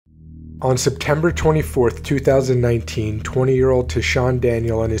On September 24, 2019, 20-year-old Tashan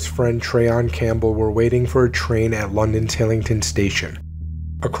Daniel and his friend Treyone Campbell were waiting for a train at London's Hillingdon station.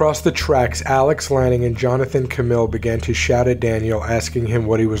 Across the tracks, Alex, Lanning, and Jonathan Camille began to shout at Daniel, asking him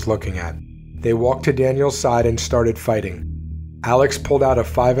what he was looking at. They walked to Daniel's side and started fighting. Alex pulled out a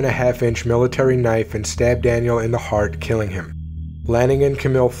 5.5-inch military knife and stabbed Daniel in the heart, killing him. Lanning and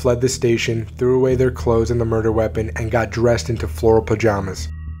Camille fled the station, threw away their clothes and the murder weapon, and got dressed into floral pajamas.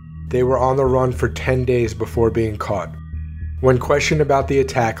 They were on the run for 10 days before being caught. When questioned about the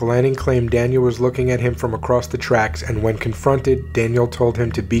attack, Lanning claimed Daniel was looking at him from across the tracks, and when confronted, Daniel told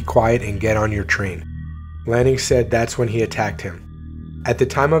him to be quiet and get on your train. Lanning said that's when he attacked him. At the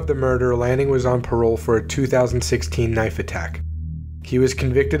time of the murder, Lanning was on parole for a 2016 knife attack. He was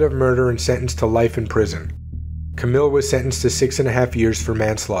convicted of murder and sentenced to life in prison. Camille was sentenced to 6.5 years for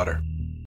manslaughter.